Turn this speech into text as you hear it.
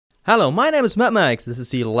Hello, my name is Max. This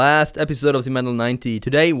is the last episode of the Mendel90.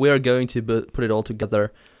 Today we are going to put it all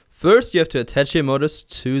together. First, you have to attach your motors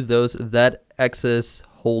to those Z-axis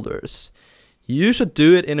holders. You should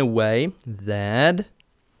do it in a way that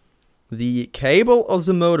the cable of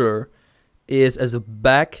the motor is as a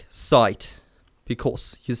back side,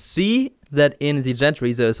 because you see that in the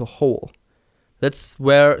gantry there is a hole. That's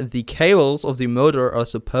where the cables of the motor are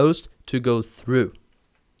supposed to go through,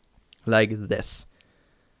 like this.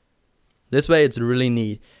 This way it's really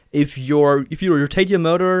neat. If you rotate your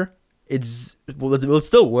motor, it will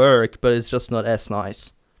still work, but it's just not as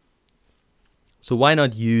nice. So why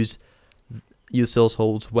not use those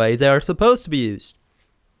holes the way they are supposed to be used?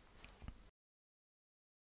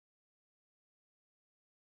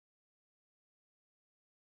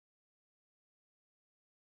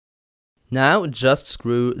 Now just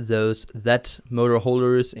screw those motor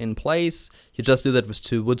holders in place. You just do that with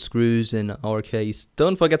 2 wood screws in our case.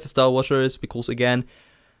 Don't forget the star washers, because again,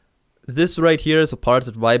 this right here is a part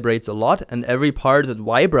that vibrates a lot, and every part that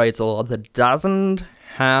vibrates a lot that doesn't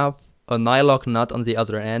have a nylock nut on the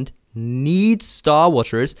other end needs star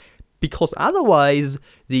washers, because otherwise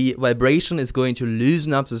the vibration is going to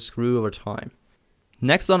loosen up the screw over time.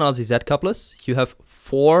 Next on are the Z couplers. You have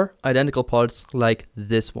 4 identical parts like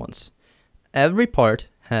this ones. Every part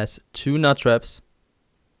has 2 nut traps,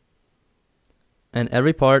 and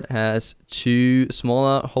every part has 2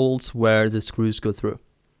 smaller holes where the screws go through.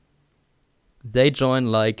 They join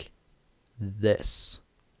like this.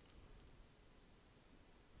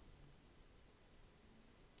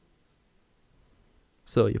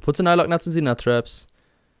 So you put the nylock nuts in the nut traps,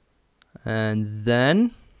 and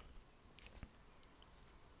then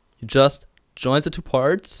you just join the 2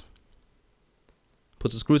 parts,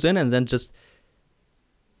 put the screws in, and then just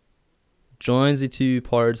join the 2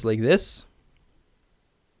 parts like this.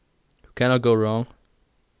 You cannot go wrong.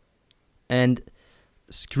 And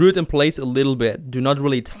screw it in place a little bit. Do not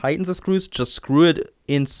really tighten the screws, just screw it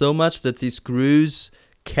in so much that the screws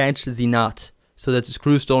catch the nut, so that the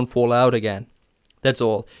screws don't fall out again. That's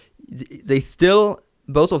all.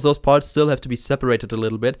 Both of those parts still have to be separated a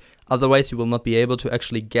little bit, otherwise you will not be able to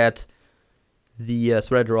actually get the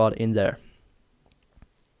thread rod in there.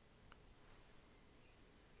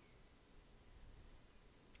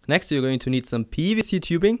 Next, you're going to need some PVC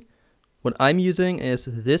tubing. What I'm using is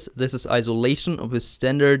this. This is isolation of a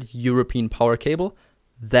standard European power cable.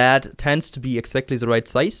 That tends to be exactly the right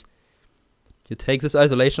size. You take this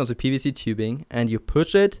isolation of the PVC tubing and you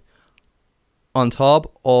push it on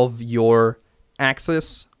top of your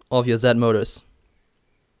axis of your Z motors.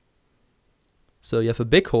 So you have a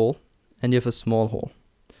big hole and you have a small hole.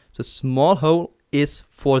 The small hole is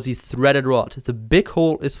for the threaded rod. The big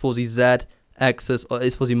hole is for the Z axis, or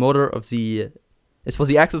is for the motor of the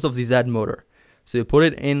axis of the Z motor. So you put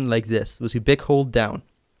it in like this with the big hole down.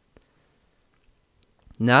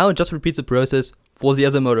 Now just repeat the process for the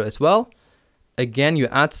other motor as well. Again, you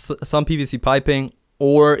add some PVC piping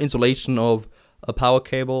or insulation of a power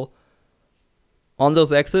cable on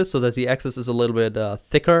those axes so that the axis is a little bit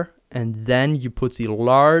thicker, and then you put the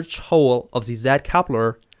large hole of the Z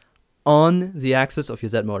coupler on the axis of your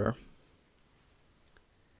Z motor.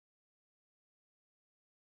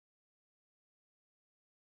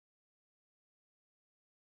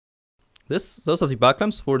 Those are the bar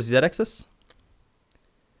clamps for the Z-axis.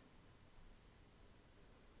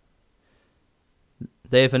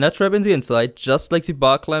 They have a nut trap in the inside, just like the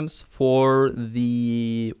bar clamps for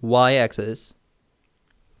the Y-axis.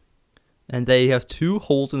 And they have 2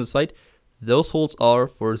 holes in the side. Those holes are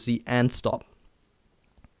for the end stop.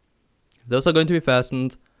 Those are going to be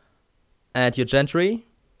fastened at your gantry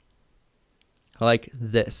like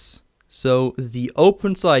this. So the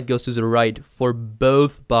open side goes to the right for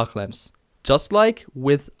both bar clamps. Just like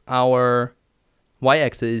with our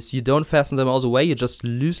Y-axis, you don't fasten them all the way, you just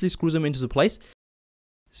loosely screw them into the place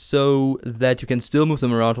so that you can still move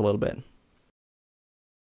them around a little bit.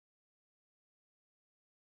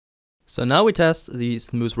 So now we test these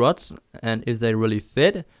smooth rods, and if they really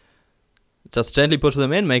fit, just gently push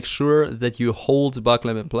them in. Make sure that you hold the bar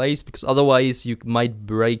clamp in place, because otherwise you might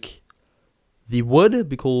break the wood,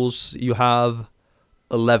 because you have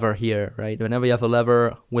a lever here, right? Whenever you have a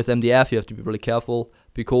lever with MDF, you have to be really careful,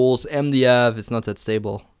 because MDF is not that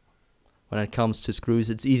stable when it comes to screws.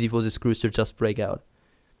 It's easy for the screws to just break out.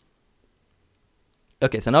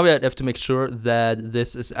 Okay, so now we have to make sure that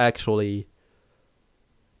this is actually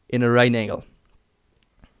in a right angle.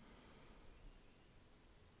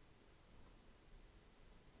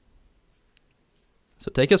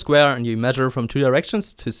 So take your square and you measure from 2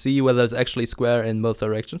 directions to see whether it's actually square in both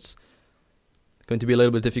directions. It's going to be a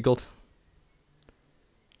little bit difficult.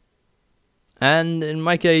 And in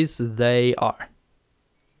my case, they are.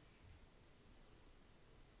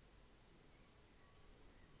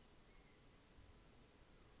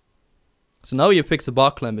 So now you fix the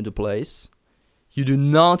bar clamp into place. You do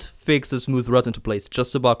not fix the smooth rod into place,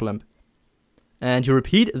 just the bar clamp. And you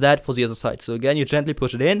repeat that for the other side. So again, you gently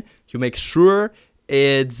push it in. You make sure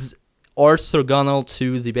it's orthogonal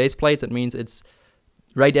to the base plate. That means it's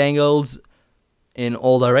right angles in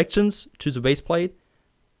all directions to the base plate.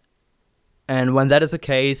 And when that is the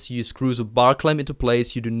case, you screw the bar clamp into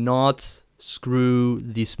place. You do not screw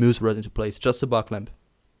the smooth rod into place, just the bar clamp.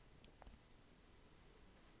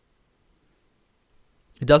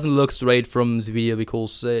 It doesn't look straight from the video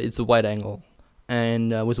because it's a wide angle.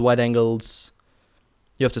 And with wide angles,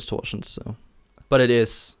 you have distortions. So, but it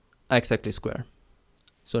is exactly square.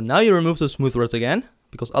 So now you remove the smooth rods again,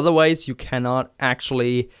 because otherwise you cannot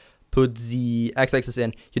actually put the x-axis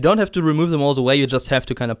in. You don't have to remove them all the way, you just have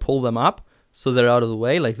to kind of pull them up so they're out of the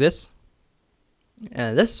way like this.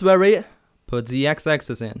 And this is where we put the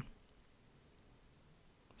x-axis in.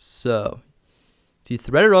 So the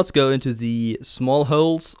threaded rods go into the small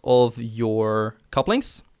holes of your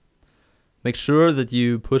couplings. Make sure that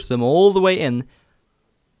you push them all the way in.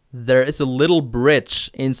 There is a little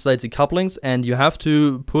bridge inside the couplings and you have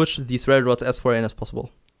to push the threaded rods as far in as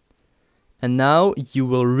possible. And now you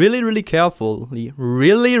will really carefully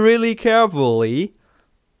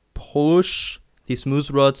push the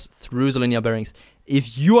smooth rods through the linear bearings.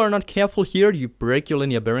 If you are not careful here, you break your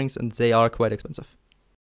linear bearings and they are quite expensive.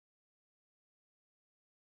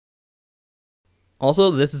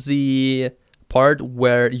 Also, this is the part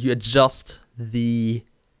where you adjust the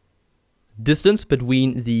distance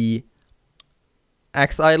between the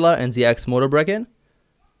X idler and the X motor bracket.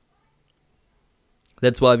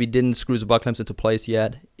 That's why we didn't screw the bar clamps into place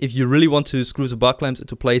yet. If you really want to screw the bar clamps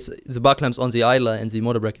into place, the bar clamps on the idler and the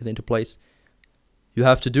motor bracket into place, you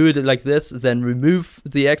have to do it like this, then remove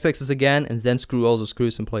the X-axis again, and then screw all the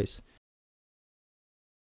screws in place.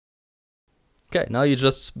 Okay, now you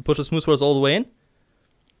just push the smooth rods all the way in.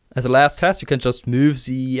 As a last test, you can just move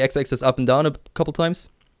the X-axis up and down a couple times.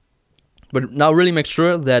 But now really make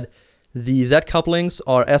sure that the Z couplings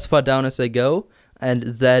are as far down as they go, and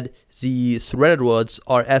that the threaded rods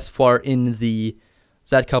are as far in the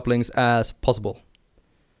Z couplings as possible.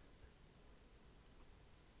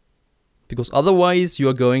 Because otherwise you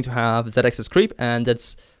are going to have Z-axis creep, and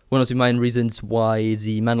that's one of the main reasons why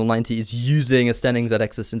the Mendel90 is using a standing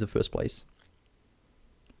Z-axis in the first place.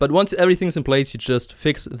 But once everything's in place, you just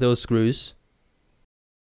fix those screws.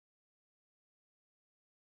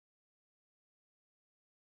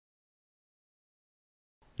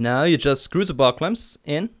 Now you just screw the bar clamps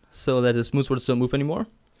in so that the smooth rods don't move anymore.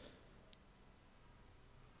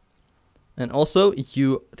 And also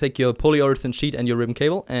you take your polyurethane sheet and your ribbon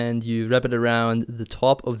cable and you wrap it around the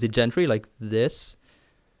top of the gantry like this.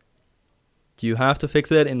 You have to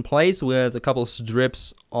fix it in place with a couple of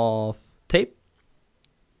strips of tape.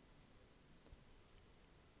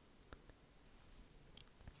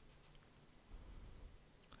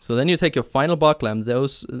 So then you take your final bar clamp,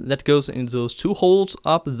 that goes in those two holes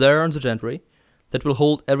up there on the gantry. That will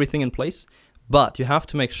hold everything in place. But you have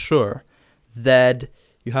to make sure that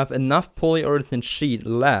you have enough polyurethane sheet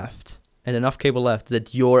left and enough cable left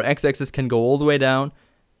that your x-axis can go all the way down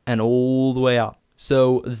and all the way up.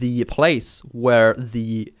 So the place where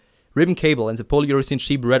the ribbon cable and the polyurethane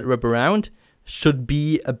sheet wrap around should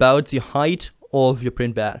be about the height of your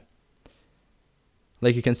print bed.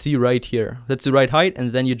 Like you can see right here. That's the right height,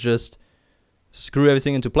 and then you just screw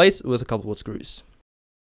everything into place with a couple of screws.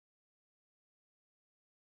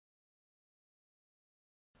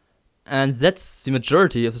 And that's the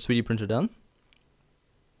majority of the 3D printer done.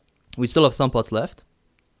 We still have some parts left.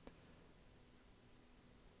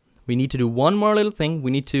 We need to do one more little thing. We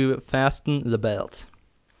need to fasten the belt.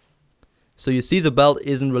 So you see the belt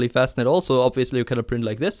isn't really fastened at all, so obviously you cannot print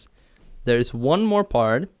like this. There is one more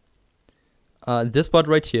part. This part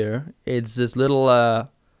right here, it's this little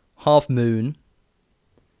half moon.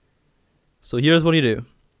 So here's what you do.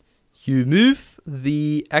 You move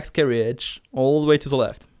the X carriage all the way to the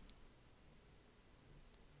left.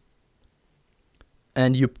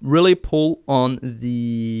 And you really pull on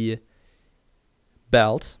the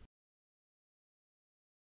belt.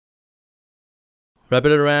 Wrap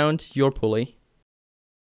it around your pulley.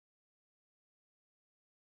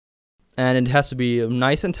 And it has to be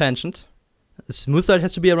nice and tensioned. The smooth side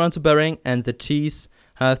has to be around the bearing, and the teeth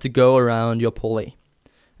have to go around your pulley.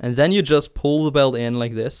 And then you just pull the belt in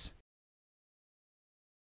like this.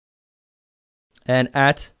 And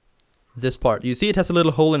add this part. You see it has a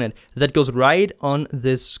little hole in it. That goes right on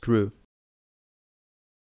this screw.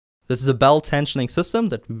 This is a belt tensioning system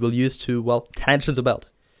that we will use to, well, tension the belt.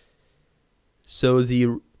 So the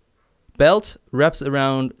belt wraps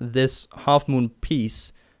around this half moon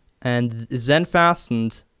piece and is then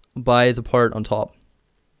fastened by the part on top.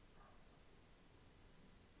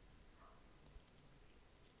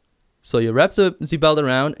 So you wrap the belt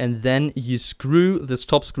around and then you screw this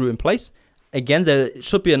top screw in place. Again, there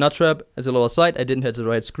should be a nut trap at the lower side. I didn't have the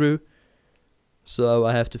right screw, so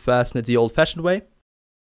I have to fasten it the old-fashioned way.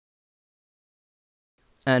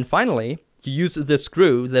 And finally, you use this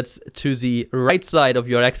screw that's to the right side of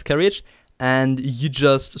your X carriage, and you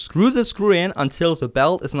just screw the screw in until the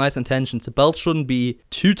belt is nice and tensioned. The belt shouldn't be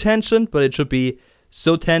too tensioned, but it should be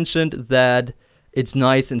so tensioned that it's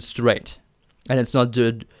nice and straight, and it's not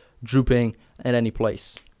drooping at any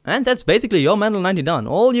place. And that's basically your Mendel90 done.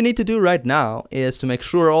 All you need to do right now is to make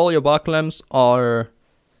sure all your bar clamps are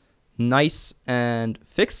nice and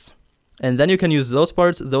fixed, and then you can use those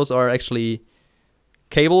parts. Those are actually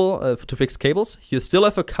cable to fix cables. You still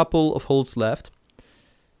have a couple of holes left,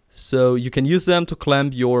 so you can use them to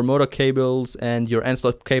clamp your motor cables and your end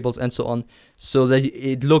stop cables and so on, so that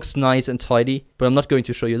it looks nice and tidy. But I'm not going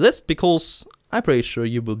to show you this because I'm pretty sure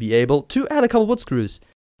you will be able to add a couple wood screws.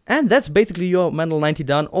 And that's basically your Mendel90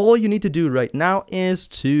 done. All you need to do right now is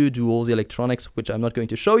to do all the electronics, which I'm not going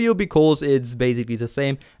to show you because it's basically the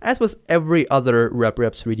same as with every other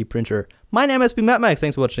RepRap 3D printer. My name has been Matt Max.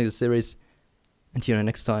 Thanks for watching this series, and see you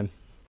next time.